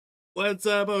What's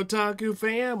up, Otaku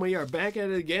fam? We are back at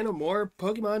it again with more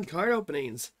Pokemon card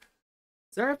openings.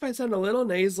 Sorry if I sound a little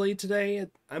nasally today.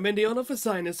 I've been dealing with a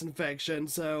sinus infection,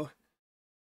 so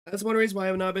that's one reason why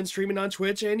I've not been streaming on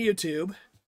Twitch and YouTube.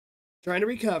 Trying to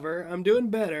recover. I'm doing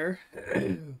better.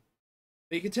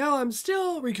 But you can tell I'm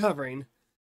still recovering.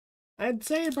 I'd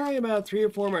say in probably about 3 or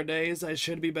 4 more days I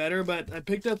should be better, but I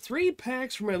picked up 3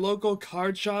 packs from my local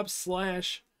card shop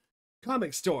slash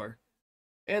comic store.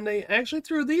 And they actually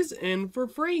threw these in for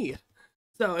free.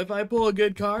 So if I pull a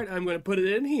good card, I'm going to put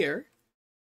it in here.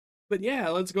 But yeah,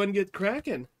 let's go ahead and get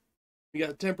cracking. We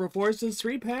got Temporal Forces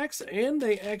 3 packs, and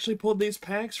they actually pulled these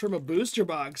packs from a booster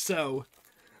box, so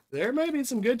there might be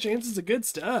some good chances of good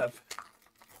stuff.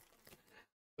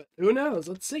 But who knows?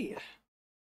 Let's see.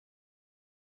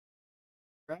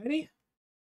 Righty.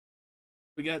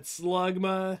 We got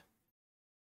Slugma,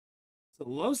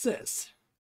 Solosis,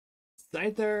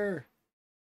 Scyther,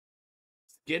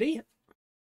 Skitty,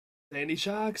 Sandy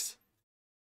Shocks,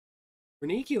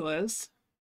 Reniculus,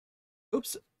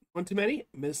 oops, one too many,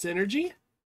 Miss Energy,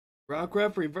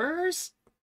 Rockruff Reverse,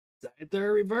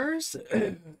 Scyther Reverse,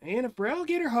 and a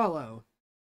Feraligatr Hollow.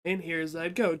 And here's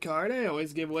that code card. I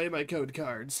always give away my code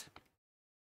cards.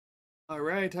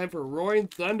 Alright, time for Roaring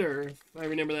Thunder, if I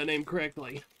remember that name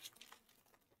correctly.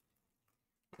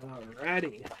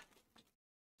 Alrighty.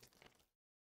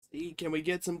 See, can we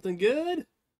get something good?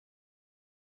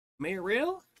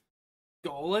 Marill,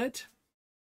 Golett,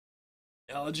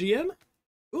 LGM,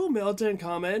 ooh, Militant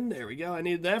Common, there we go, I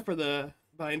needed that for the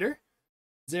binder.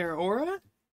 Zeraora,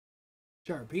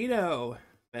 Sharpedo,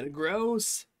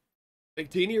 Metagross,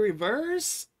 Victini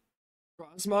Reverse,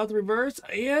 Frostmoth Reverse,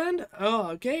 and, oh,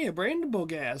 okay, a Brandable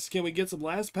Gas. Can we get some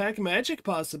last pack magic,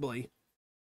 possibly?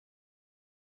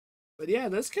 But yeah,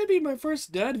 this could be my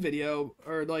first dud video,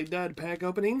 or like dud pack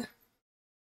opening.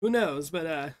 Who knows,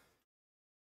 but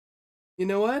you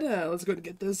know what? Let's go and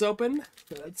get this open.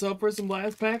 Let's hope for some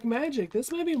last pack magic.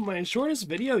 This might be my shortest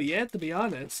video yet, to be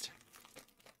honest.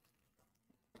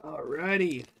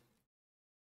 Alrighty.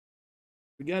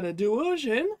 We got a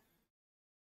Duosion,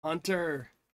 Hunter,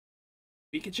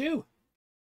 Pikachu,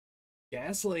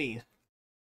 Ghastly,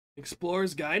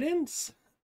 Explorer's Guidance,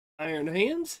 Iron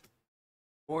Hands,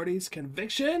 Morty's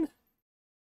Conviction,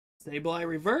 Sableye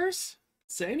Reverse,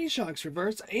 Sandy Shocks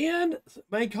Reverse, and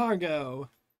my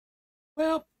Cargo.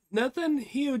 Well, nothing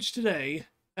huge today.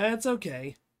 That's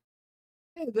okay.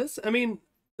 Hey, this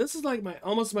is like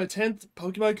almost my 10th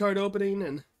Pokemon card opening,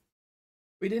 and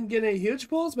we didn't get any huge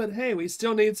pulls, but hey, we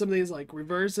still need some of these like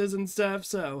reverses and stuff,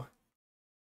 so.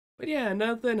 But yeah,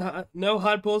 nothing hot, no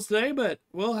hot pulls today, but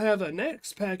we'll have a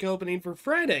next pack opening for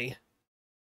Friday,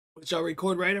 which I'll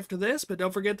record right after this, but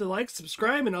don't forget to like,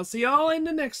 subscribe, and I'll see y'all in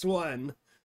the next one.